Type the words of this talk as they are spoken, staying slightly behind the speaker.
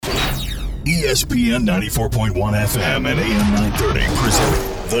ESPN 94.1 FM and AM 930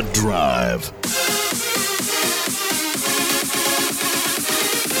 present The Drive.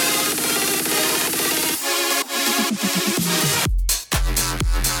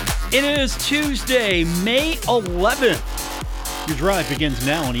 It is Tuesday, May 11th. Your drive begins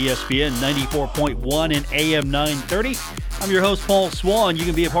now on ESPN 94.1 and AM 930. I'm your host, Paul Swann. You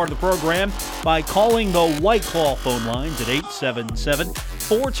can be a part of the program by calling the White Claw phone lines at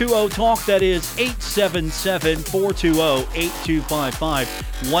 877-420-TALK. That is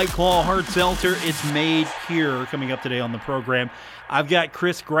 877-420-8255. White Claw Hard Seltzer, it's made here. Coming up today on the program, I've got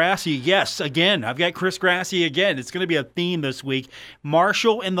Chris Grassi. Yes, again, I've got Chris Grassi again. It's going to be a theme this week.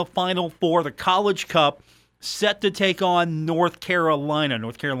 Marshall in the Final Four, the College Cup, set to take on North Carolina.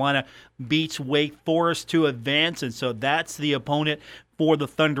 North Carolina beats Wake Forest to advance, and so that's the opponent for the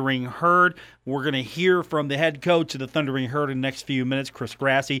Thundering Herd. We're going to hear from the head coach of the Thundering Herd in the next few minutes, Chris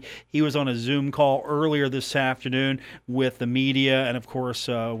Grassi. He was on a Zoom call earlier this afternoon with the media, and of course,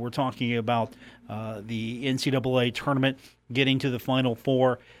 we're talking about the NCAA tournament getting to the Final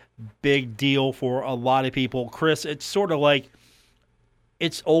Four. Big deal for a lot of people. Chris, it's sort of like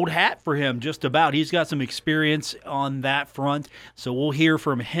it's old hat for him, just about. He's got some experience on that front, so we'll hear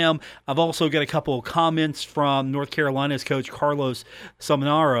from him. I've also got a couple of comments from North Carolina's coach, Carlos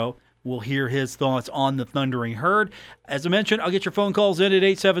Salmonaro. We'll hear his thoughts on the Thundering Herd. As I mentioned, I'll get your phone calls in at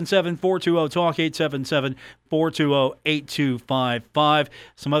 877-420-TALK, 877-420-8255.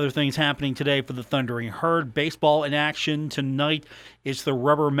 Some other things happening today for the Thundering Herd. Baseball in action tonight. It's the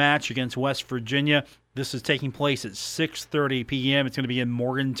rubber match against West Virginia. This is taking place at 6:30 p.m. It's going to be in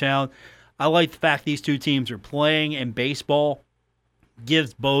Morgantown. I like the fact these two teams are playing, and baseball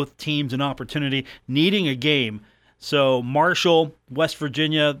gives both teams an opportunity, needing a game. So Marshall, West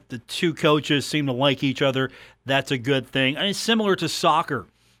Virginia, the two coaches seem to like each other. That's a good thing. And it's similar to soccer.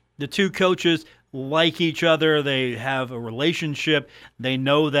 The two coaches like each other. They have a relationship. They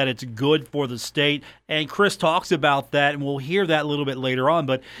know that it's good for the state. And Chris talks about that, and we'll hear that a little bit later on.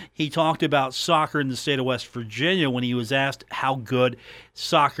 But he talked about soccer in the state of West Virginia when he was asked how good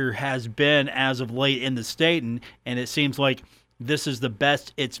soccer has been as of late in the state. And it seems like this is the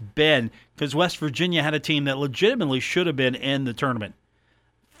best it's been because West Virginia had a team that legitimately should have been in the tournament.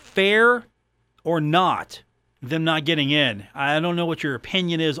 Fair or not, them not getting in. I don't know what your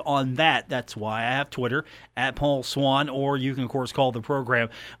opinion is on that. That's why I have Twitter, at Paul Swann, or you can, of course, call the program.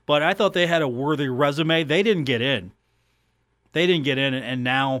 But I thought they had a worthy resume. They didn't get in. And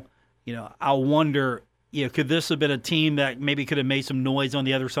now, I wonder, could this have been a team that maybe could have made some noise on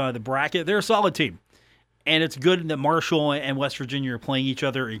the other side of the bracket? They're a solid team. And it's good that Marshall and West Virginia are playing each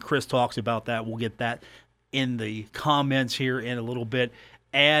other, and Chris talks about that. We'll get that in the comments here in a little bit.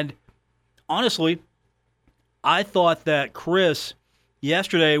 And honestly, I thought that Chris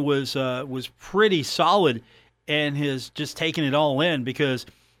yesterday was pretty solid and his just taking it all in because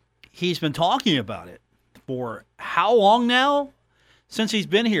he's been talking about it for how long now? Since he's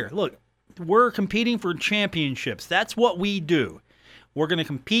been here. Look, we're competing for championships. That's what we do. We're going to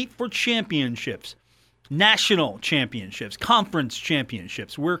compete for championships. National championships, conference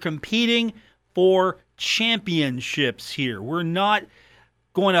championships. We're competing for championships here. We're not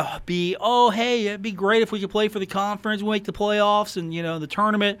going to be, it'd be great if we could play for the conference, we'll make the playoffs and, the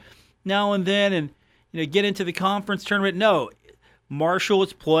tournament now and then and, get into the conference tournament. No, Marshall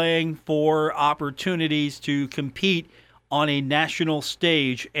is playing for opportunities to compete on a national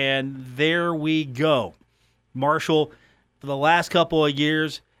stage, and there we go. Marshall, for the last couple of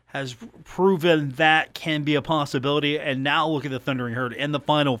years, has proven that can be a possibility, and now look at the Thundering Herd in the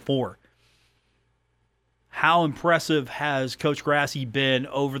Final Four. How impressive has Coach Grassi been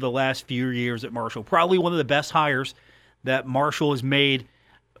over the last few years at Marshall? Probably one of the best hires that Marshall has made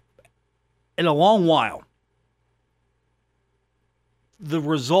in a long while. The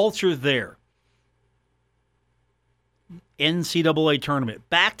results are there. NCAA tournament,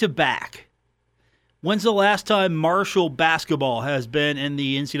 back-to-back. When's the last time Marshall basketball has been in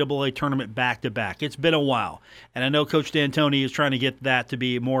the NCAA tournament back-to-back? It's been a while. And I know Coach D'Antoni is trying to get that to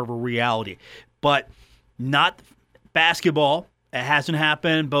be more of a reality. But not basketball. It hasn't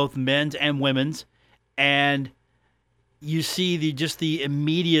happened, both men's and women's. And you see the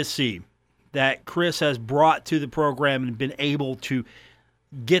immediacy that Chris has brought to the program and been able to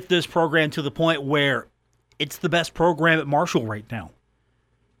get this program to the point where it's the best program at Marshall right now.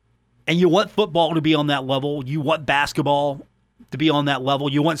 And you want football to be on that level. You want basketball to be on that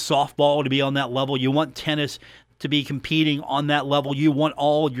level. You want softball to be on that level. You want tennis to be competing on that level. You want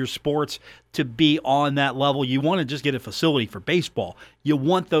all your sports to be on that level. You want to just get a facility for baseball. You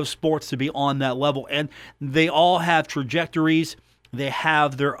want those sports to be on that level. And they all have trajectories They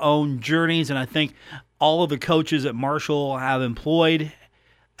have their own journeys, and I think all of the coaches at Marshall have employed,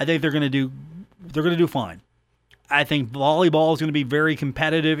 I think they're going to do fine. I think volleyball is going to be very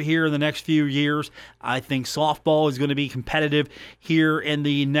competitive here in the next few years. I think softball is going to be competitive here in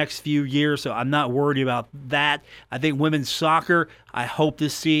the next few years, so I'm not worried about that. I think women's soccer, I hope to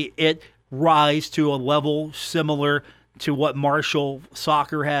see it rise to a level similar to what Marshall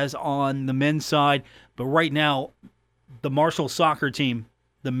soccer has on the men's side. But right now, the Marshall soccer team,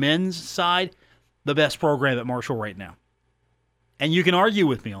 the men's side, the best program at Marshall right now. And you can argue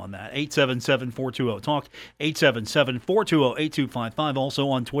with me on that. 877-420-TALK, 877-420-8255. Also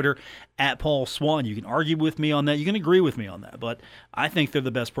on Twitter, at Paul Swan. You can argue with me on that. You can agree with me on that. But I think they're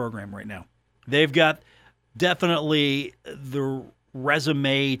the best program right now. They've got definitely the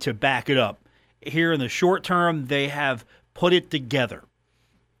resume to back it up. Here in the short term, they have put it together.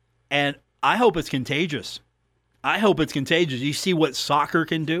 And I hope it's contagious. I hope it's contagious. You see what soccer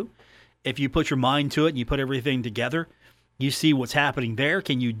can do if you put your mind to it and you put everything together. You see what's happening there.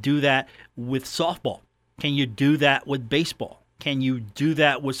 Can you do that with softball? Can you do that with baseball? Can you do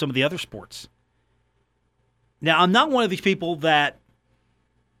that with some of the other sports? Now, I'm not one of these people that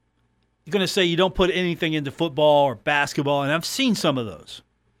you're going to say you don't put anything into football or basketball, and I've seen some of those.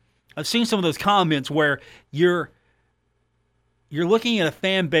 I've seen some of those comments where you're looking at a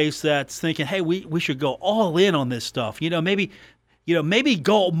fan base that's thinking, hey, we should go all in on this stuff. Maybe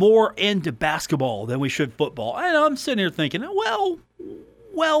go more into basketball than we should football. And I'm sitting here thinking, well,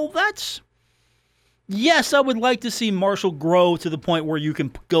 yes, I would like to see Marshall grow to the point where you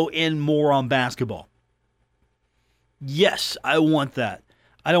can go in more on basketball. Yes, I want that.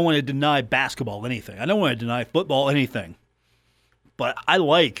 I don't want to deny basketball anything. I don't want to deny football anything. But I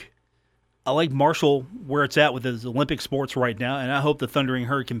like Marshall where it's at with his Olympic sports right now, and I hope the Thundering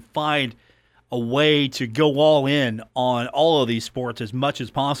Herd can find a way to go all in on all of these sports as much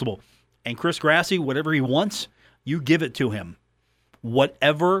as possible. And Chris Grassi, whatever he wants, you give it to him.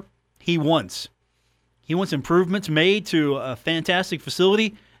 Whatever he wants. He wants improvements made to a fantastic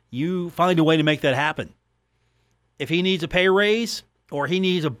facility, you find a way to make that happen. If he needs a pay raise or he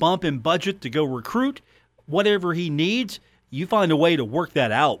needs a bump in budget to go recruit, whatever he needs, you find a way to work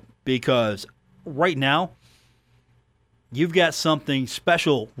that out, because right now you've got something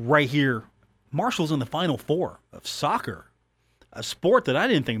special right here. Marshall's in the Final Four of soccer, a sport that I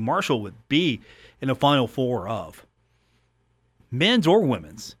didn't think Marshall would be in the Final Four of, men's or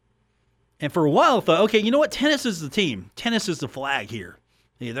women's. And for a while I thought, okay, you know what? Tennis is the team. Tennis is the flag here.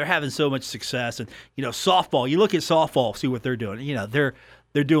 They're having so much success. And, softball, you look at softball, see what they're doing.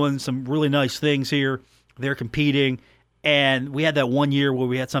 They're doing some really nice things here. They're competing. And we had that one year where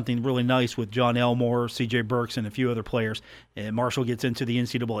we had something really nice with John Elmore, C.J. Burks, and a few other players. And Marshall gets into the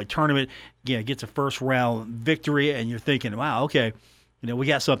NCAA tournament, gets a first-round victory, and you're thinking, wow, okay, we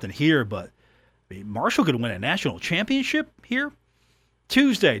got something here. But Marshall could win a national championship here.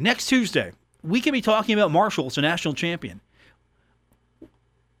 Next Tuesday, we could be talking about Marshall as a national champion.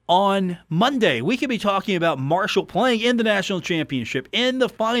 On Monday, we could be talking about Marshall playing in the national championship, in the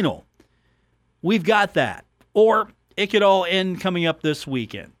final. We've got that. Or it could all end coming up this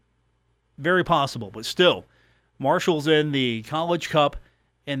weekend. Very possible, but still, Marshall's in the College Cup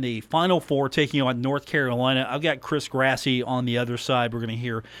in the Final Four taking on North Carolina. I've got Chris Grassi on the other side. We're going to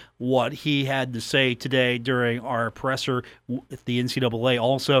hear what he had to say today during our presser at the NCAA.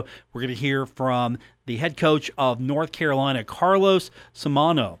 Also, we're going to hear from the head coach of North Carolina, Carlos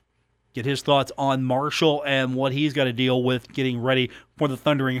Samano. Get his thoughts on Marshall and what he's got to deal with getting ready for the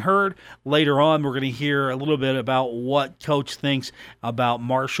Thundering Herd. Later on, we're going to hear a little bit about what Coach thinks about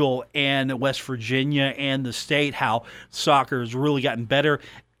Marshall and West Virginia and the state, how soccer has really gotten better.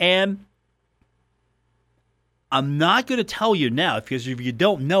 And I'm not going to tell you now, because if you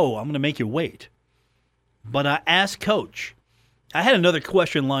don't know, I'm going to make you wait. But I asked Coach. I had another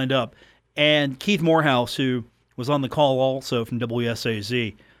question lined up, and Keith Morehouse, who was on the call also from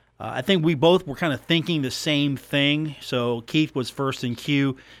WSAZ, I think we both were kind of thinking the same thing. So Keith was first in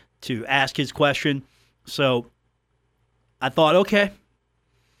queue to ask his question. So I thought, okay,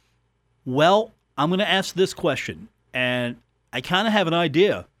 well, I'm going to ask this question. And I kind of have an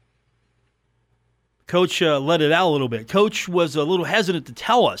idea. Coach let it out a little bit. Coach was a little hesitant to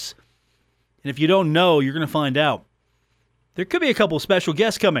tell us. And if you don't know, you're going to find out. There could be a couple of special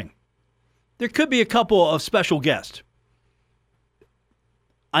guests coming. There could be a couple of special guests.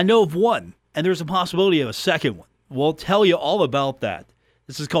 I know of one, and there's a possibility of a second one. We'll tell you all about that.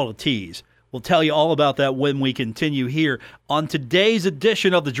 This is called a tease. We'll tell you all about that when we continue here on today's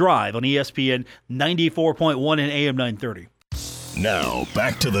edition of The Drive on ESPN 94.1 and AM 930. Now,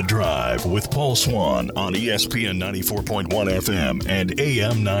 back to The Drive with Paul Swan on ESPN 94.1 FM and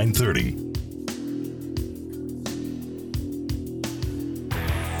AM 930.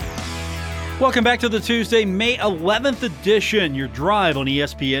 Welcome back to the Tuesday, May 11th edition, your Drive on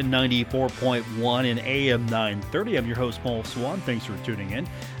ESPN 94.1 and AM 930. I'm your host, Paul Swan. Thanks for tuning in.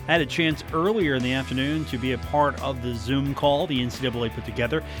 I had a chance earlier in the afternoon to be a part of the Zoom call the NCAA put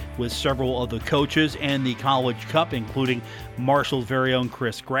together with several of the coaches and the College Cup, including Marshall's very own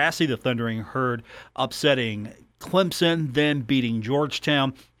Chris Grassi, the Thundering Herd, upsetting Clemson, then beating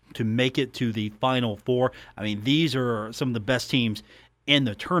Georgetown to make it to the Final Four. I mean, these are some of the best teams in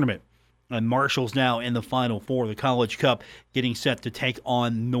the tournament. And Marshall's now in the Final Four, the College Cup, getting set to take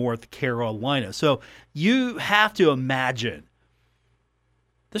on North Carolina. So you have to imagine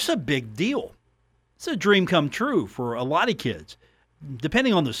this is a big deal. It's a dream come true for a lot of kids.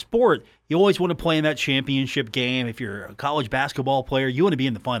 Depending on the sport, you always want to play in that championship game. If you're a college basketball player, you want to be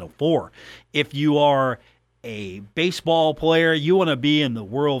in the Final Four. If you are a baseball player, you want to be in the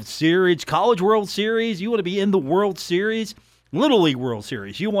World Series, College World Series, you want to be in the World Series. Little League World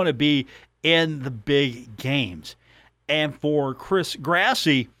Series. You want to be in the big games. And for Chris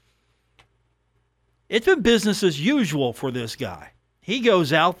Grassi, it's been business as usual for this guy. He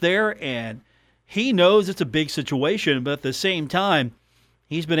goes out there and he knows it's a big situation, but at the same time,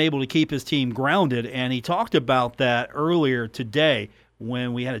 he's been able to keep his team grounded, and he talked about that earlier today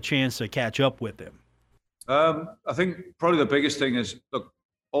when we had a chance to catch up with him. I think probably the biggest thing is, look,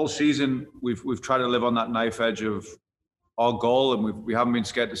 all season we've tried to live on that knife edge of our goal, and we haven't been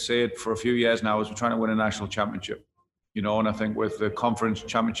scared to say it for a few years now, is we're trying to win a national championship. And I think with the conference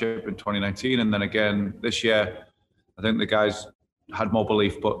championship in 2019 and then again this year, I think the guys had more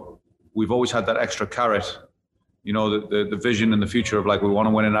belief, but we've always had that extra carrot, the vision in the future of like, we want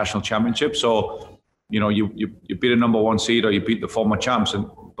to win a national championship. So, you beat a number one seed or you beat the former champs,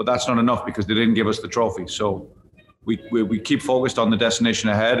 but that's not enough because they didn't give us the trophy. So we keep focused on the destination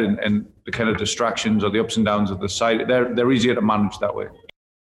ahead, and the kind of distractions or the ups and downs of the side, they're easier to manage that way.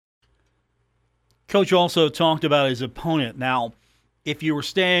 Coach also talked about his opponent. Now, if you were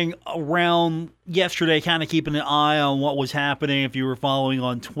staying around yesterday, kind of keeping an eye on what was happening, if you were following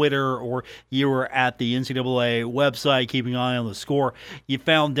on Twitter or you were at the NCAA website keeping an eye on the score, you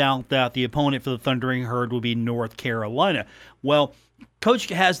found out that the opponent for the Thundering Herd would be North Carolina. Well, Coach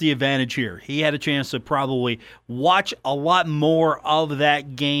has the advantage here. He had a chance to probably watch a lot more of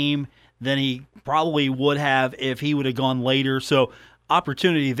that game than he probably would have if he would have gone later. So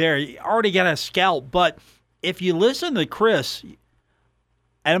opportunity there. You already got a scout. But if you listen to Chris, and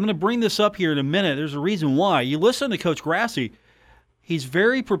I'm going to bring this up here in a minute, there's a reason why. You listen to Coach Grassi, he's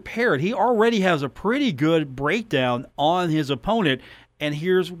very prepared. He already has a pretty good breakdown on his opponent. And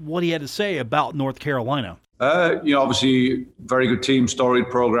here's what he had to say about North Carolina. Obviously, very good team, storied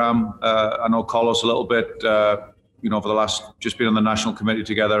program. I know Carlos a little bit, over the last, just been on the national committee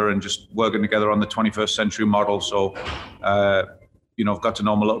together and just working together on the 21st century model. So, I've got to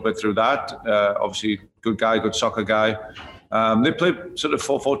know him a little bit through that. Obviously, good guy, good soccer guy. They play sort of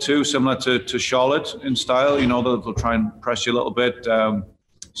 4-4-2, similar to Charlotte in style. They'll try and press you a little bit,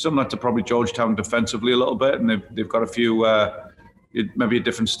 similar to probably Georgetown defensively a little bit. And they've got a few, maybe a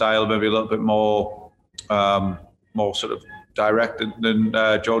different style, maybe a little bit more sort of direct than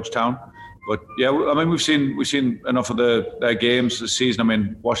Georgetown. But yeah, I mean, we've seen enough of their games this season. I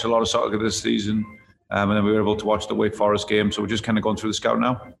mean, watched a lot of soccer this season, and then we were able to watch the Wake Forest game. So we're just kind of going through the scout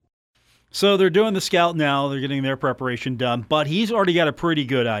now. So they're doing the scout now. They're getting their preparation done. But he's already got a pretty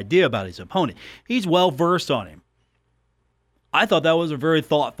good idea about his opponent. He's well versed on him. I thought that was a very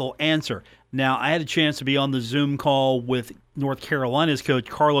thoughtful answer. Now, I had a chance to be on the Zoom call with North Carolina's coach,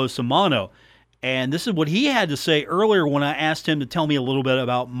 Carlos Samano. And this is what he had to say earlier when I asked him to tell me a little bit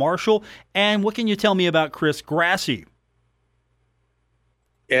about Marshall. And what can you tell me about Chris Grassi?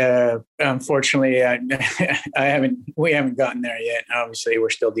 Unfortunately, we haven't gotten there yet. Obviously,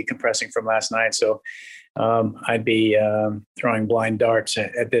 we're still decompressing from last night. So I'd be throwing blind darts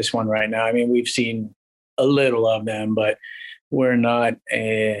at this one right now. I mean, we've seen a little of them, but we're not,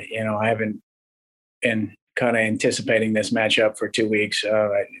 I haven't been kind of anticipating this matchup for 2 weeks.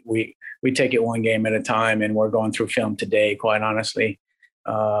 We take it one game at a time, and we're going through film today, quite honestly.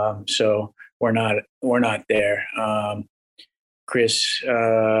 So we're not there. Chris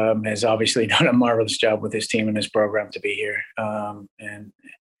has obviously done a marvelous job with his team and his program to be here. And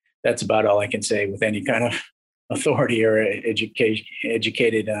that's about all I can say with any kind of authority or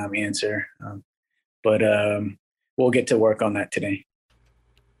educated answer. But we'll get to work on that today.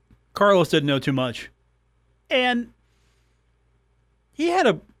 Carlos didn't know too much. And he had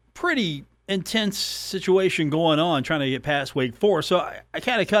a pretty intense situation going on trying to get past Wake Forest. So I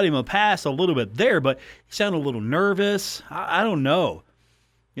kind of cut him a pass a little bit there, but he sounded a little nervous. I don't know.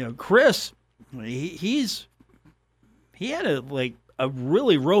 Chris, he had a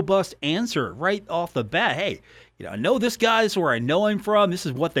really robust answer right off the bat. Hey, I know this guy's where I know him from. This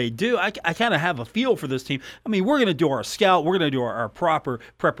is what they do. I kind of have a feel for this team. I mean, we're going to do our scout. We're going to do our proper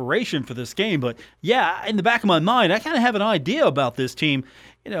preparation for this game. But, yeah, in the back of my mind, I kind of have an idea about this team.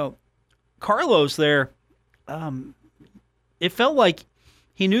 Carlos there, it felt like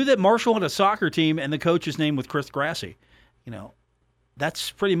he knew that Marshall had a soccer team and the coach's name was Chris Grassi. That's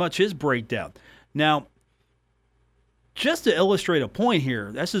pretty much his breakdown. Now, just to illustrate a point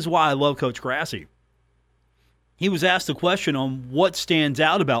here, this is why I love Coach Grassi. He was asked a question on what stands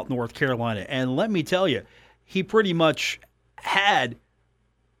out about North Carolina, and let me tell you, he pretty much had,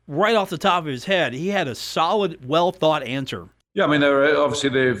 right off the top of his head, he had a solid, well-thought answer. Yeah, I mean, they're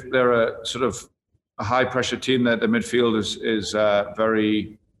a sort of a high-pressure team. That the midfield is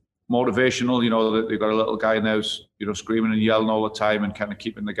very motivational. They've got a little guy now, screaming and yelling all the time and kind of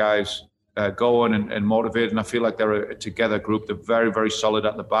keeping the guys going and motivated. And I feel like they're a together group. They're very, very solid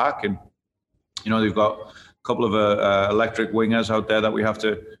at the back, and they've got a couple of electric wingers out there that we have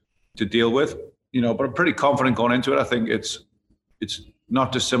to deal with. But I'm pretty confident going into it. I think it's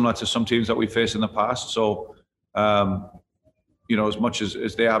not dissimilar to some teams that we faced in the past. So. As much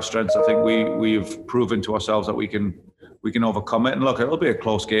as they have strengths, I think we've proven to ourselves that we can overcome it. And look, it'll be a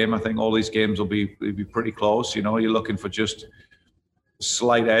close game. I think all these games will be pretty close. You're looking for just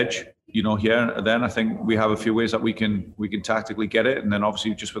slight edge. Here and then I think we have a few ways that we can tactically get it, and then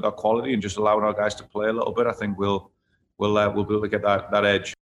obviously just with our quality and just allowing our guys to play a little bit, I think we'll be able to get that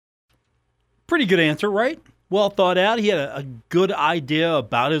edge. Pretty good answer, right? Well thought out. He had a good idea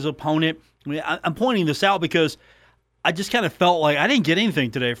about his opponent. I mean, I'm pointing this out because I just kind of felt like I didn't get anything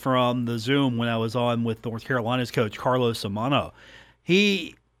today from the Zoom when I was on with North Carolina's coach, Carlos Samano.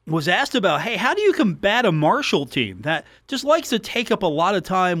 He was asked about, hey, how do you combat a Marshall team that just likes to take up a lot of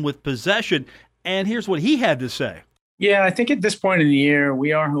time with possession? And here's what he had to say. Yeah, I think at this point in the year,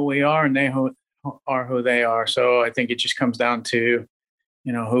 we are who we are and they are who they are. So I think it just comes down to,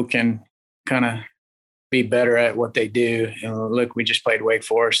 who can kind of be better at what they do. Look, we just played Wake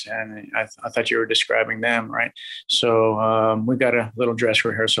Forest, and I thought you were describing them, right? So we got a little dress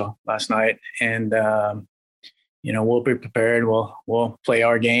rehearsal last night, and we'll be prepared. We'll play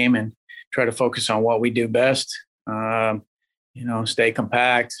our game and try to focus on what we do best. Stay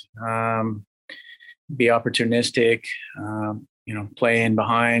compact, be opportunistic. Play in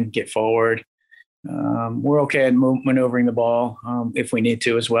behind, get forward. We're okay at maneuvering the ball if we need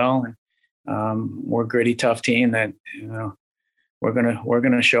to as well. We're a gritty, tough team that we're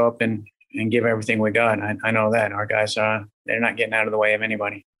gonna show up and give everything we got. I know that our guys they're not getting out of the way of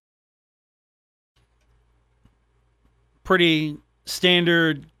anybody. Pretty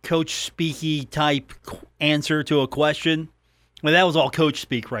standard coach speaky type answer to a question. Well, that was all coach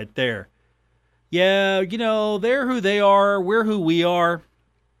speak right there. Yeah, they're who they are. We're who we are.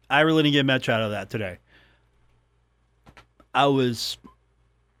 I really didn't get much out of that today. I'm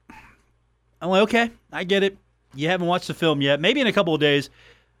like, okay, I get it. You haven't watched the film yet. Maybe in a couple of days,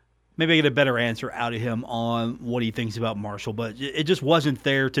 maybe I get a better answer out of him on what he thinks about Marshall, but it just wasn't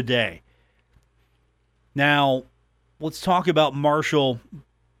there today. Now, let's talk about Marshall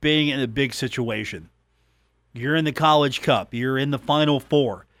being in a big situation. You're in the College Cup. You're in the Final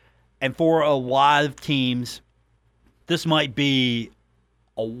Four. And for a lot of teams, this might be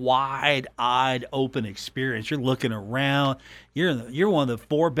a wide-eyed open experience. You're looking around. You're one of the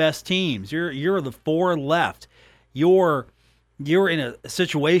four best teams. You're the four left. You're in a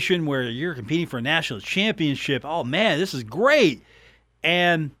situation where you're competing for a national championship. Oh man, this is great.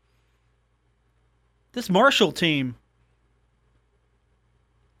 And this Marshall team,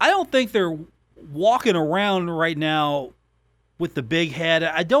 I don't think they're walking around right now with the big head.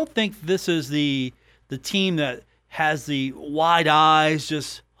 I don't think this is the team that has the wide eyes,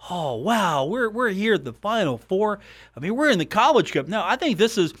 just, oh, wow, we're here at the Final Four. I mean, we're in the College Cup. No, I think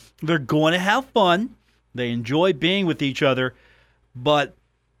they're going to have fun. They enjoy being with each other. But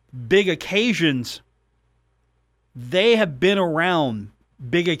big occasions, they have been around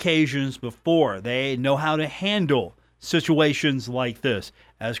big occasions before. They know how to handle situations like this,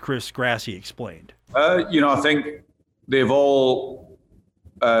 as Chris Grassi explained. I think they've all,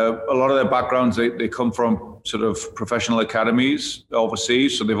 a lot of their backgrounds, they come from sort of professional academies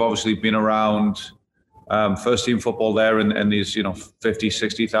overseas. So they've obviously been around first team football there in these, 50,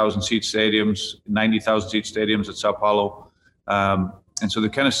 60,000 seat stadiums, 90,000 seat stadiums at Sao Paulo. And so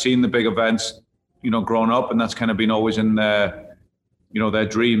they've kind of seen the big events, growing up, and that's kind of been always in their their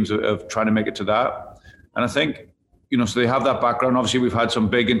dreams of trying to make it to that. And I think, so they have that background. Obviously, we've had some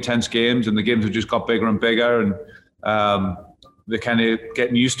big, intense games, and the games have just got bigger and bigger, and they're kind of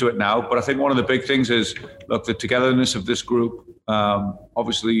getting used to it now. But I think one of the big things is, look, the togetherness of this group.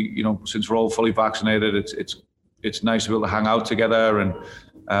 Obviously, since we're all fully vaccinated, it's nice to be able to hang out together, and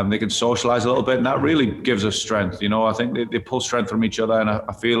they can socialize a little bit, and that really gives us strength. I think they pull strength from each other, and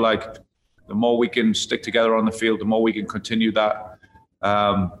I feel like the more we can stick together on the field, the more we can continue that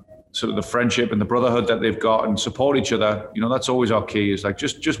sort of the friendship and the brotherhood that they've got and support each other. That's always our key, is like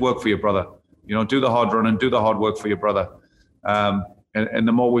just work for your brother. Do the hard run and do the hard work for your brother. And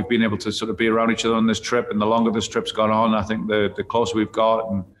the more we've been able to sort of be around each other on this trip, and the longer this trip's gone on, I think the closer we've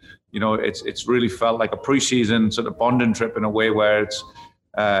got. And it's really felt like a preseason sort of bonding trip in a way where it's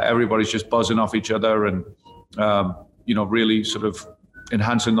everybody's just buzzing off each other, and really sort of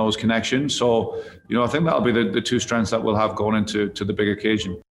enhancing those connections. So I think that'll be the two strengths that we'll have going into the big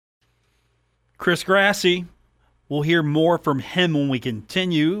occasion. Chris Grassi, we'll hear more from him when we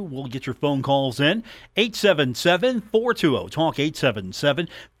continue. We'll get your phone calls in. 877-420-TALK,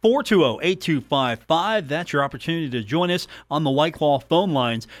 877-420-8255. That's your opportunity to join us on the White Claw phone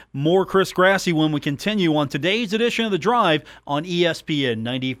lines. More Chris Grassi when we continue on today's edition of The Drive on ESPN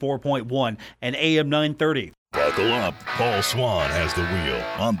 94.1 and AM 930. Buckle up. Paul Swann has the wheel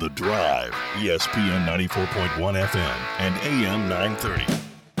on The Drive, ESPN 94.1 FM and AM 930.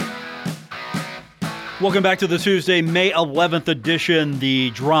 Welcome back to the Tuesday, May 11th edition, The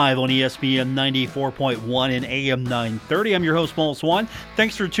Drive on ESPN 94.1 and AM 930. I'm your host, Paul Swann.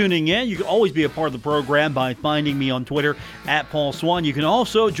 Thanks for tuning in. You can always be a part of the program by finding me on Twitter at Paul Swann. You can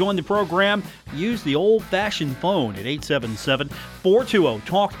also join the program. Use the old-fashioned phone at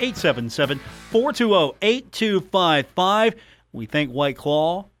 877-420-TALK, 877-420-8255. We thank White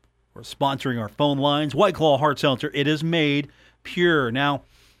Claw for sponsoring our phone lines. White Claw Hard Seltzer, it is made pure. Now,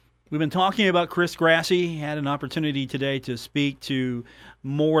 we've been talking about Chris Grassi. He had an opportunity today to speak to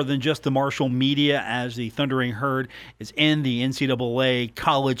more than just the Marshall media as the Thundering Herd is in the NCAA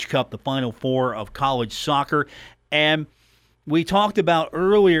College Cup, the Final Four of college soccer. And we talked about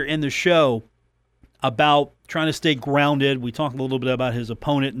earlier in the show about trying to stay grounded. We talked a little bit about his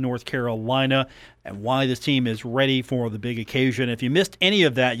opponent in North Carolina and why this team is ready for the big occasion. If you missed any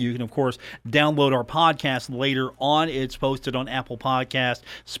of that, you can, of course, download our podcast later on. It's posted on Apple Podcasts,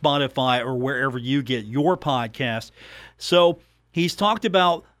 Spotify, or wherever you get your podcast. So he's talked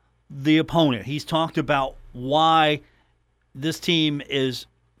about the opponent. He's talked about why this team is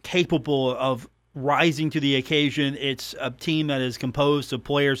capable of rising to the occasion. It's a team that is composed of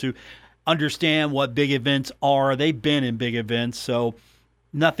players who understand what big events are. They've been in big events, so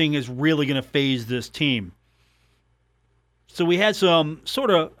nothing is really going to faze this team. So we had some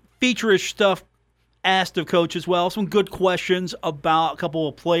sort of feature-ish stuff asked of Coach as well, some good questions about a couple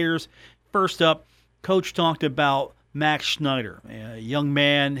of players. First up, Coach talked about Max Schneider, a young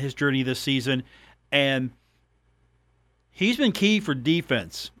man, his journey this season, and he's been key for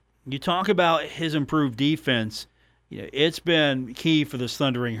defense. You talk about his improved defense. It's been key for this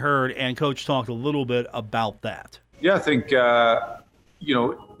Thundering Herd, and Coach talked a little bit about that. Yeah, I think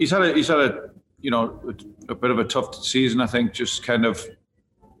he's had a bit of a tough season. I think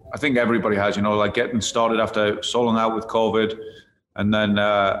I think everybody has, like getting started after so long out with COVID, and then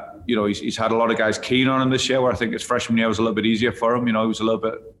he's had a lot of guys keen on him this year. Where I think his freshman year was a little bit easier for him. He was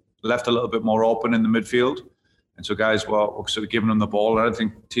left a little bit more open in the midfield, and so guys were sort of giving him the ball. And I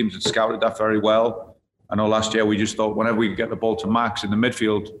think teams had scouted that very well. I know last year we just thought whenever we could get the ball to Max in the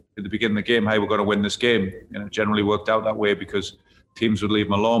midfield at the beginning of the game, hey, we're going to win this game. And it generally worked out that way because teams would leave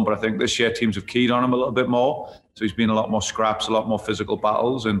him alone. But I think this year teams have keyed on him a little bit more. So he's been a lot more scraps, a lot more physical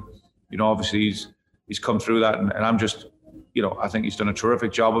battles. And, obviously he's come through that. And I'm just, I think he's done a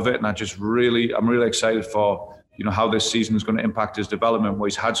terrific job of it. And I'm really excited for, how this season is going to impact his development, where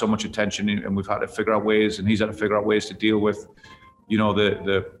he's had so much attention and we've had to figure out ways, and he's had to figure out ways to deal with,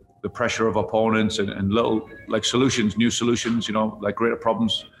 the pressure of opponents and little like solutions, new solutions, like greater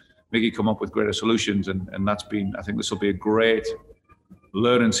problems, make you come up with greater solutions. And that's been, I think this will be a great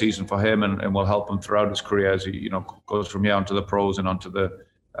learning season for him and will help him throughout his career as he, goes from here onto the pros and onto the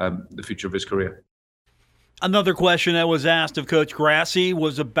future of his career. Another question that was asked of Coach Grassi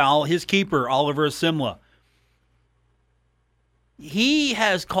was about his keeper, Oliver Asimla. He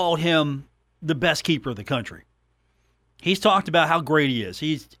has called him the best keeper of the country. He's talked about how great he is.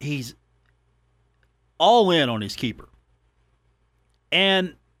 He's all in on his keeper.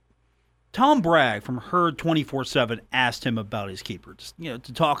 And Tom Bragg from Herd 24/7 asked him about his keeper, just,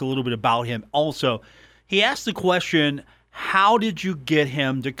 to talk a little bit about him. Also, he asked the question, how did you get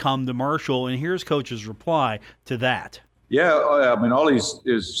him to come to Marshall? And here's Coach's reply to that. Yeah, I mean, Ollie's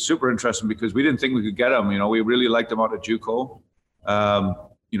is super interesting because we didn't think we could get him. You know, we really liked him out of JUCO.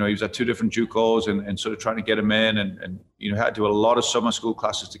 You know, he was at 2 different JUCOs and sort of trying to get him in and you know, had to do a lot of summer school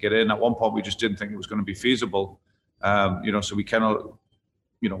classes to get in. At one point, we just didn't think it was going to be feasible. You know, so we kind of,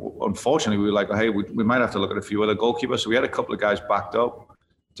 you know, unfortunately, we were like, hey, we might have to look at a few other goalkeepers. So we had a couple of guys backed up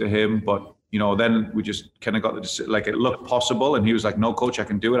to him, but you know, then we just kind of got like it looked possible, and he was like, "No, coach, I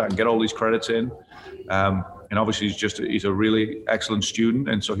can do it. I can get all these credits in." And obviously, he's a really excellent student,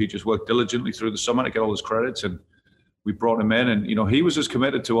 and so he just worked diligently through the summer to get all his credits. And we brought him in, and you know, he was as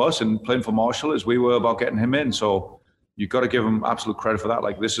committed to us and playing for Marshall as we were about getting him in. So you've got to give him absolute credit for that.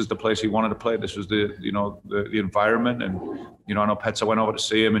 Like, this is the place he wanted to play. This was the environment, and you know, I know Petsa went over to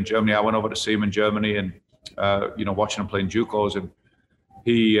see him in Germany. I went over to see him in Germany, and you know, watching him play in JUCOs, and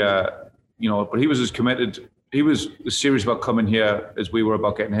he. You know, but he was as committed. He was as serious about coming here as we were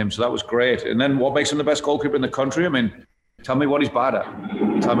about getting him. So that was great. And then what makes him the best goalkeeper in the country? I mean, tell me what he's bad at.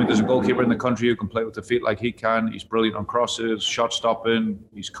 Tell me there's a goalkeeper in the country who can play with the feet like he can. He's brilliant on crosses, shot stopping.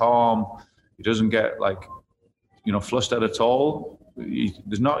 He's calm. He doesn't get like, you know, flustered at all. He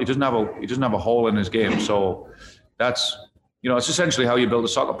doesn't have a hole in his game. So that's, you know, it's essentially how you build a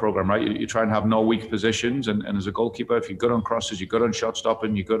soccer program, right? You try and have no weak positions. And as a goalkeeper, if you're good on crosses, you're good on shot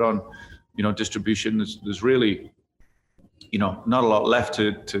stopping, you're good on, you know, distribution. There's really, you know, not a lot left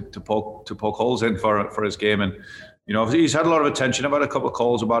to poke holes in for his game. And you know, he's had a lot of attention. I've had a couple of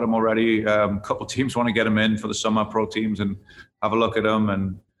calls about him already. A couple of teams want to get him in for the summer, pro teams, and have a look at him.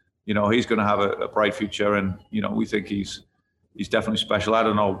 And you know, he's going to have a bright future. And you know, we think he's definitely special. I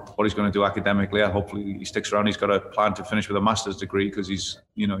don't know what he's going to do academically. Hopefully he sticks around. He's got a plan to finish with a master's degree because he's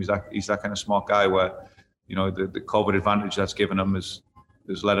that kind of smart guy where, you know, the COVID advantage that's given him has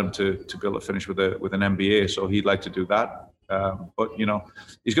led him to be able to finish with an MBA. So he'd like to do that. But, you know,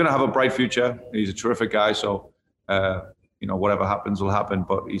 he's going to have a bright future. He's a terrific guy. So, you know, whatever happens will happen.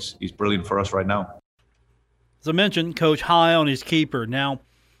 But he's brilliant for us right now. As I mentioned, Coach high on his keeper. Now,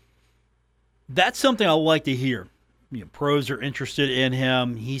 that's something I like to hear. You know, pros are interested in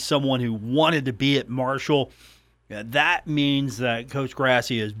him. He's someone who wanted to be at Marshall. That means that Coach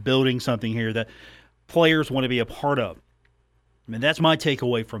Grassi is building something here that players want to be a part of. I mean, that's my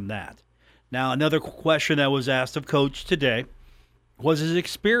takeaway from that. Now, another question that was asked of Coach today was his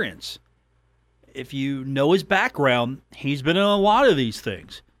experience. If you know his background, he's been in a lot of these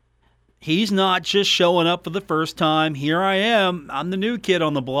things. He's not just showing up for the first time. Here I am. I'm the new kid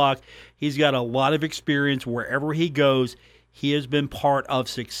on the block. He's got a lot of experience wherever he goes. He has been part of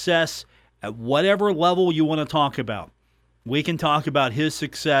success at whatever level you want to talk about. We can talk about his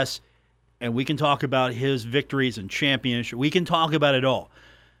success, and we can talk about his victories and championship. We can talk about it all.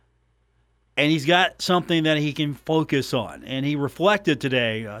 And he's got something that he can focus on. And he reflected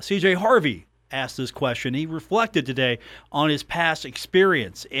today. CJ Harvey asked this question. He reflected today on his past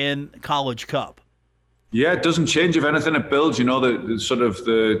experience in College Cup. Yeah, it doesn't change. If anything, it builds. You know, the sort of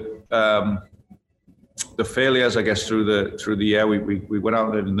the failures, I guess, through the year. We went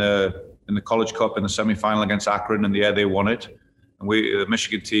out in the College Cup in the semi-final against Akron in the year they won it. And the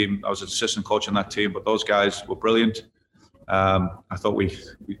Michigan team, I was an assistant coach on that team, but those guys were brilliant. I thought we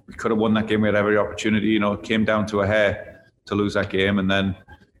could have won that game. We had every opportunity. You know, it came down to a hair to lose that game. And then,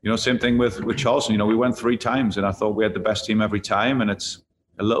 you know, same thing with Charleston. You know, we went 3 times, and I thought we had the best team every time. And it's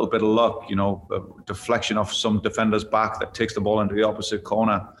a little bit of luck, you know, a deflection off some defender's back that takes the ball into the opposite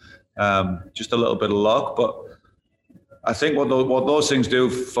corner. Just a little bit of luck. But I think what those things do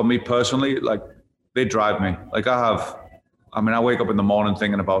for me personally, like, they drive me. Like, I wake up in the morning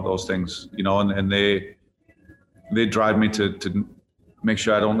thinking about those things, you know, and they drive me to make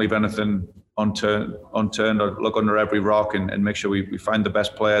sure I don't leave anything unturned or look under every rock and make sure we find the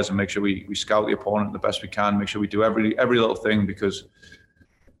best players and make sure we scout the opponent the best we can, make sure we do every little thing, because,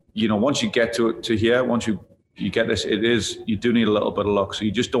 you know, once you get to here, once you get this, you do need a little bit of luck. So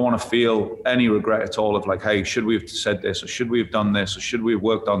you just don't want to feel any regret at all of like, hey, should we have said this, or should we have done this, or should we have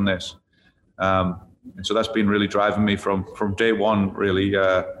worked on this? And so that's been really driving me from day one, really,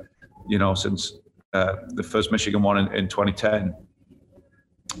 you know, since the first Michigan one in 2010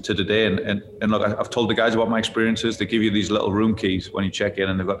 to today. And look, I've told the guys about my experiences. They give you these little room keys when you check in,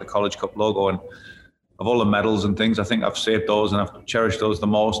 and they've got the College Cup logo. And of all the medals and things, I think I've saved those and I've cherished those the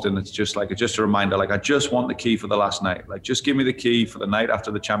most. And it's just a reminder, like, I just want the key for the last night. Like, just give me the key for the night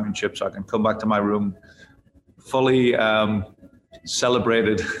after the championship so I can come back to my room fully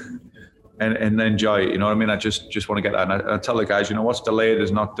celebrated and enjoy it. You know what I mean? I just want to get that. And I tell the guys, you know, what's delayed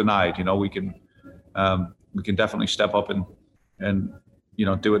is not denied. You know, we can definitely step up and you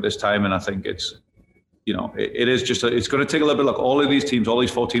know, do it this time. And I think it's it is just it's going to take a little bit. Look, all of these teams, all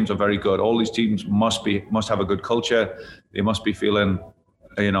these 4 teams are very good. All these teams must have a good culture. They must be feeling,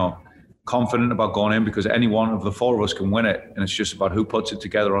 confident about going in, because any one of the 4 of us can win it, and it's just about who puts it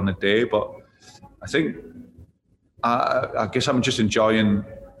together on the day. But I think I guess I'm just enjoying,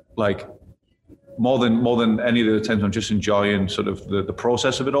 like, more than any of the times, I'm just enjoying sort of the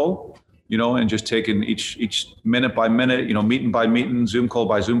process of it all, and just taking each minute by minute, meeting by meeting, Zoom call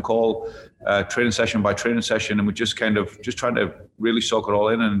by Zoom call, training session by training session, and we're just kind of just trying to really soak it all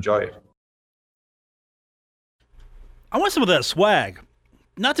in and enjoy it. I want some of that swag.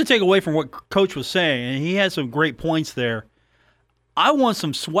 Not to take away from what Coach was saying, and he had some great points there. I want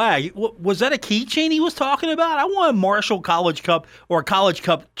some swag. Was that a keychain he was talking about? I want a Marshall College Cup or a College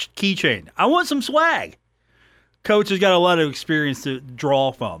Cup keychain. I want some swag. Coach has got a lot of experience to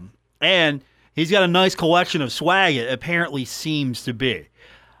draw from, and he's got a nice collection of swag, it apparently seems to be.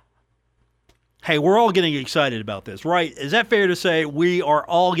 Hey, we're all getting excited about this, right? Is that fair to say? We are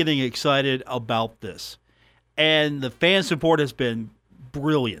all getting excited about this. And the fan support has been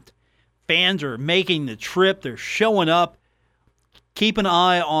brilliant. Fans are making the trip. They're showing up. Keep an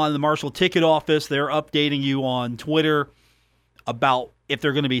eye on the Marshall ticket office. They're updating you on Twitter about if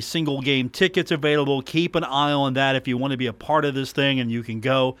there are going to be single game tickets available. Keep an eye on that if you want to be a part of this thing and you can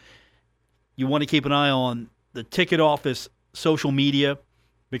go. You want to keep an eye on the ticket office social media,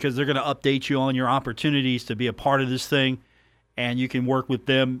 because they're going to update you on your opportunities to be a part of this thing, and you can work with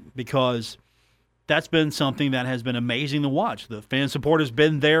them, because that's been something that has been amazing to watch. The fan support has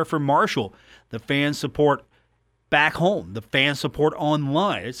been there for Marshall. The fan support back home, the fan support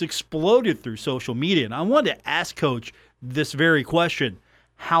online. It's exploded through social media. And I wanted to ask Coach this very question.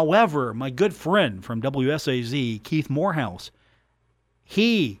 However, my good friend from WSAZ, Keith Morehouse,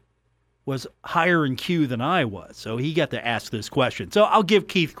 he was higher in queue than I was, so he got to ask this question. So I'll give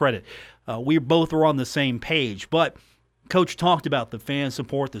Keith credit. We both were on the same page, but Coach talked about the fan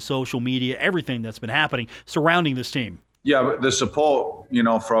support, the social media, everything that's been happening surrounding this team. Yeah, but the support,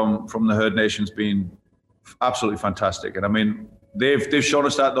 from the Herd Nation's been absolutely fantastic. And I mean, they've shown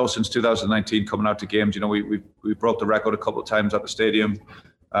us that, though, since 2019, coming out to games. We broke the record a couple of times at the stadium,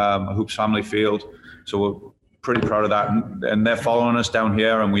 Hoops Family Field. So we're pretty proud of that. And they're following us down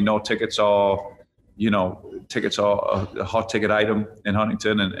here, and we know tickets are a hot ticket item in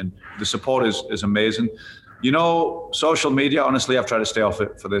Huntington, and the support is amazing. Social media, honestly, I've tried to stay off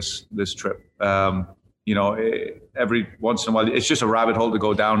it for this trip. Every once in a while, it's just a rabbit hole to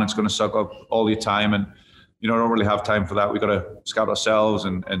go down. It's going to suck up all your time, and don't really have time for that. We've got to scout ourselves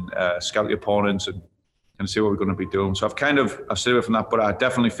and scout the opponents and see what we're going to be doing. So I've stayed away from that, but I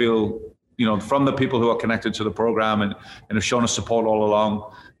definitely feel, from the people who are connected to the program and have shown us support all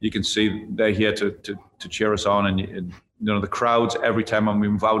along, you can see they're here to cheer us on. And the crowds every time,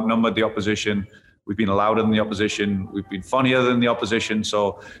 we've outnumbered the opposition. We've been louder than the opposition. We've been funnier than the opposition.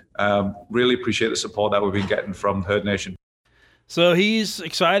 So really appreciate the support that we've been getting from Herd Nation. So he's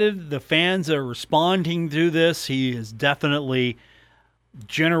excited. The fans are responding to this. He has definitely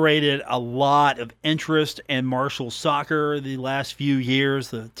generated a lot of interest in Marshall soccer the last few years.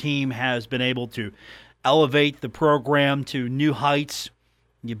 The team has been able to elevate the program to new heights.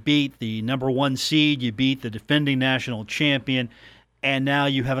 You beat the number 1 seed. You beat the defending national champion. And now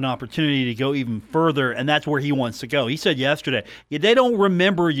you have an opportunity to go even further, and that's where he wants to go. He said yesterday, they don't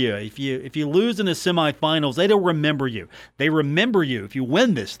remember you. If you lose in the semifinals, they don't remember you. They remember you if you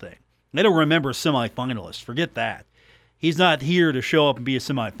win this thing. They don't remember semifinalists. Forget that. He's not here to show up and be a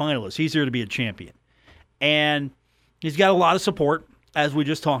semifinalist. He's here to be a champion. And he's got a lot of support, as we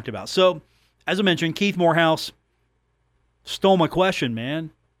just talked about. So, as I mentioned, Keith Morehouse stole my question,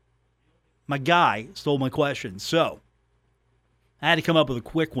 man. My guy stole my question. So I had to come up with a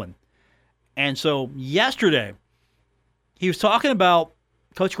quick one. And so yesterday, he was talking about,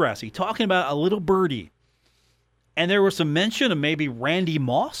 Coach Grassi, talking about a little birdie. And there was some mention of maybe Randy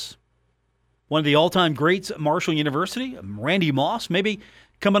Moss, one of the all-time greats at Marshall University. Randy Moss maybe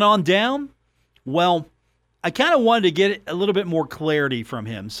coming on down. Well, I kind of wanted to get a little bit more clarity from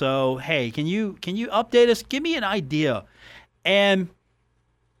him. So, hey, can you update us? Give me an idea. And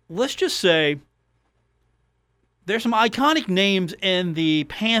let's just say there's some iconic names in the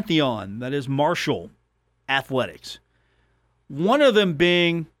pantheon that is Marshall athletics. One of them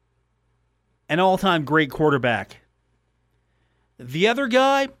being an all-time great quarterback. The other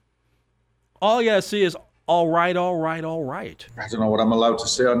guy, all you got to see is all right, all right, all right. I don't know what I'm allowed to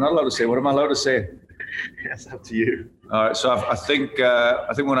say. I'm not allowed to say. What am I allowed to say? It's up to you. All right, so I think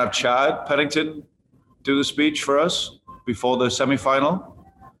we're going to have Chad Pennington do the speech for us before the semi-final.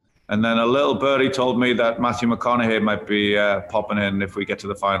 And then a little birdie told me that Matthew McConaughey might be popping in if we get to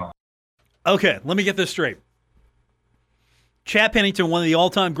the final. Okay, let me get this straight. Chad Pennington, one of the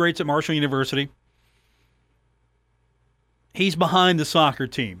all-time greats at Marshall University. He's behind the soccer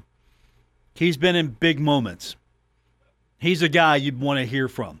team. He's been in big moments. He's a guy you'd want to hear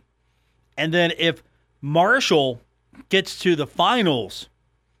from. And then if Marshall gets to the finals,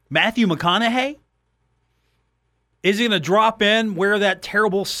 Matthew McConaughey, is he going to drop in, wear that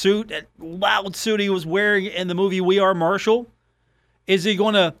terrible suit, that loud suit he was wearing in the movie We Are Marshall? Is he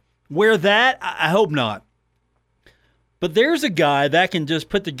going to wear that? I hope not. But there's a guy that can just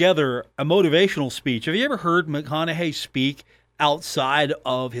put together a motivational speech. Have you ever heard McConaughey speak outside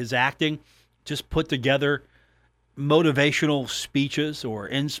of his acting? Just put together motivational speeches or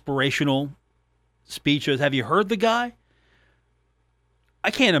inspirational speeches. Have you heard the guy? I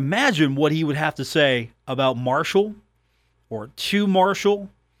can't imagine what he would have to say about Marshall or to Marshall.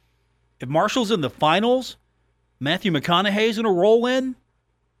 If Marshall's in the finals, Matthew McConaughey's going to roll in.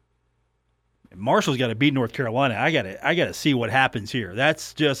 Marshall's got to beat North Carolina. I got to see what happens here.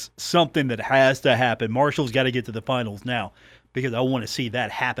 That's just something that has to happen. Marshall's got to get to the finals now because I want to see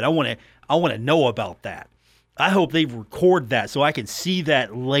that happen. I want to know about that. I hope they record that so I can see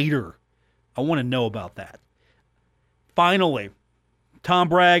that later. I want to know about that. Finally, Tom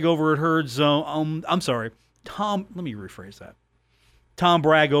Bragg over at Herd Zone. Let me rephrase that. Tom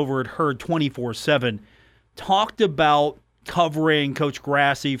Bragg over at Herd 24/7 talked about covering Coach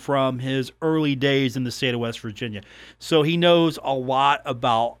Grassi from his early days in the state of West Virginia. So he knows a lot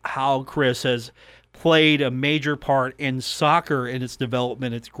about how Chris has played a major part in soccer in its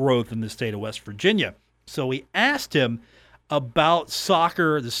development, its growth in the state of West Virginia. So we asked him about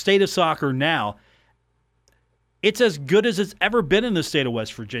soccer, the state of soccer now. It's as good as it's ever been in the state of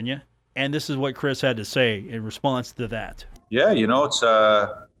West Virginia. And this is what Chris had to say in response to that. Yeah,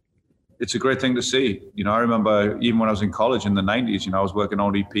 it's a great thing to see. I remember even when I was in college in the 90s, I was working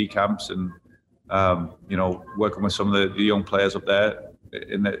ODP camps and, working with some of the young players up there.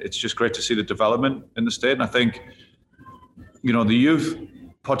 And it's just great to see the development in the state. And I think, the youth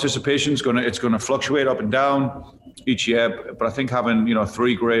participation is going to fluctuate up and down each year. But I think having,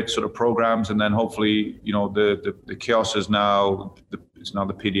 3 great sort of programs and then hopefully, the Chaos is now, it's now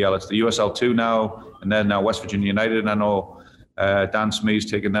the PDL, it's the USL2 now, and then now West Virginia United. And I know Dan Smee's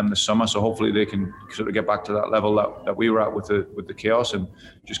taking them this summer, so hopefully they can sort of get back to that level that we were at with the Chaos and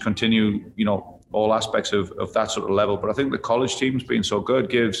just continue, all aspects of that sort of level. But I think the college teams being so good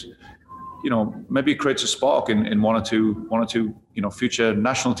gives, maybe it creates a spark in one or two, future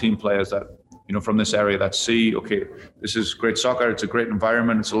national team players that, from this area that see, okay, this is great soccer, it's a great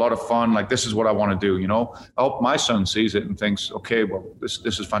environment, it's a lot of fun, like this is what I want to do, I hope my son sees it and thinks, okay, well, this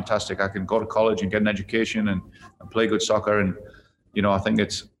is fantastic. I can go to college and get an education and play good soccer. And, I think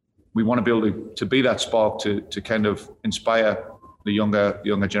we want to be able to be that spark to kind of inspire the younger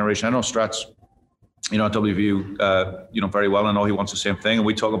generation. I know Strat's, at WVU, very well. I know he wants the same thing. And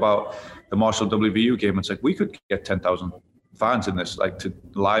we talk about the Marshall WVU game. It's like we could get 10,000 fans in this, like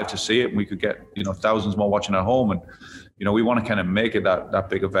to see it, and we could get thousands more watching at home. And we want to kind of make it that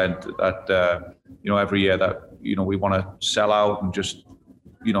big event that every year that we want to sell out and just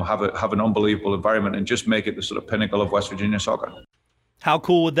have an unbelievable environment and just make it the sort of pinnacle of West Virginia soccer. How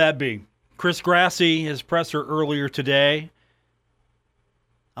cool would that be? Chris Grassi, his presser earlier today.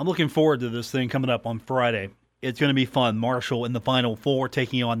 I'm looking forward to this thing coming up on Friday. It's going to be fun. Marshall in the Final Four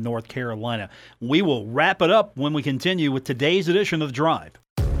taking on North Carolina. We will wrap it up when we continue with today's edition of The Drive.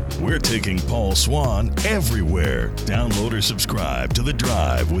 We're taking Paul Swann everywhere. Download or subscribe to The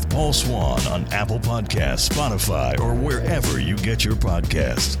Drive with Paul Swann on Apple Podcasts, Spotify, or wherever you get your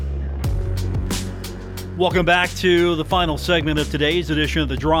podcasts. Welcome back to the final segment of today's edition of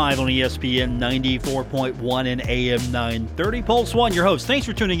The Drive on ESPN 94.1 and AM 930. Paul Swann, your host. Thanks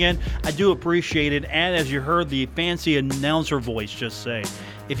for tuning in. I do appreciate it. And as you heard the fancy announcer voice just say,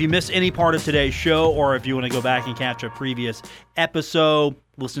 if you missed any part of today's show, or if you want to go back and catch a previous episode,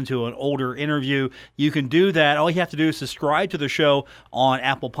 listen to an older interview, you can do that. All you have to do is subscribe to the show on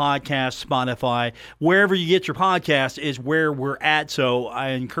Apple Podcasts, Spotify, wherever you get your podcast is where we're at. So I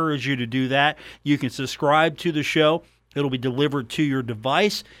encourage you to do that. You can subscribe to the show. It'll be delivered to your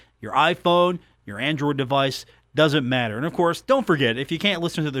device, your iPhone, your Android device. Doesn't matter. And of course, don't forget, if you can't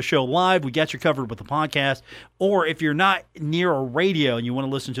listen to the show live, we got you covered with the podcast. Or if you're not near a radio and you want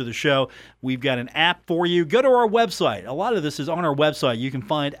to listen to the show, we've got an app for you. Go to our website. A lot of this is on our website. You can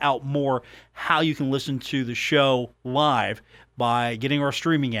find out more how you can listen to the show live by getting our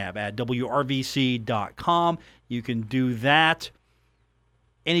streaming app at WRVC.com. You can do that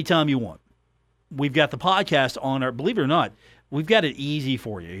anytime you want. We've got the podcast on our, believe it or not, we've got it easy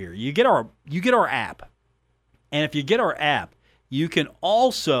for you here. You get our app. And if you get our app, you can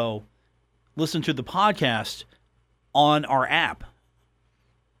also listen to the podcast on our app.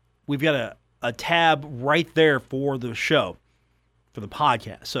 We've got a tab right there for the show, for the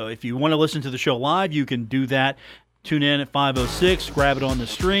podcast. So if you want to listen to the show live, you can do that. Tune in at 5:06, grab it on the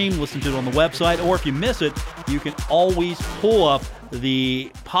stream, listen to it on the website, or if you miss it, you can always pull up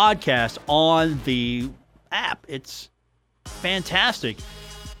the podcast on the app. It's fantastic.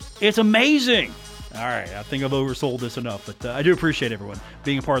 It's amazing. All right, I think I've oversold this enough, but I do appreciate everyone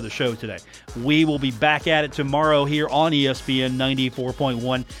being a part of the show today. We will be back at it tomorrow here on ESPN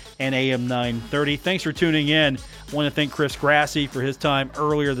 94.1 and AM 930. Thanks for tuning in. I want to thank Chris Grassi for his time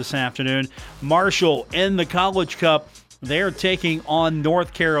earlier this afternoon. Marshall in the College Cup, they're taking on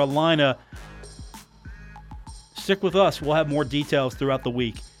North Carolina. Stick with us. We'll have more details throughout the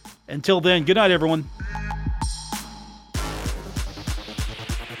week. Until then, good night, everyone.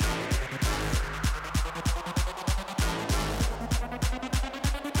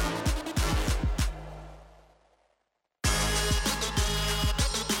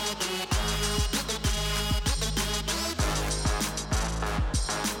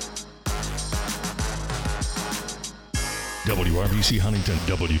 WRBC Huntington,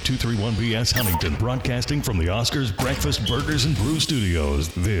 W231BS Huntington, broadcasting from the Oscars Breakfast Burgers and Brew Studios.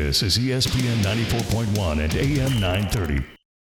 This is ESPN 94.1 and AM 930.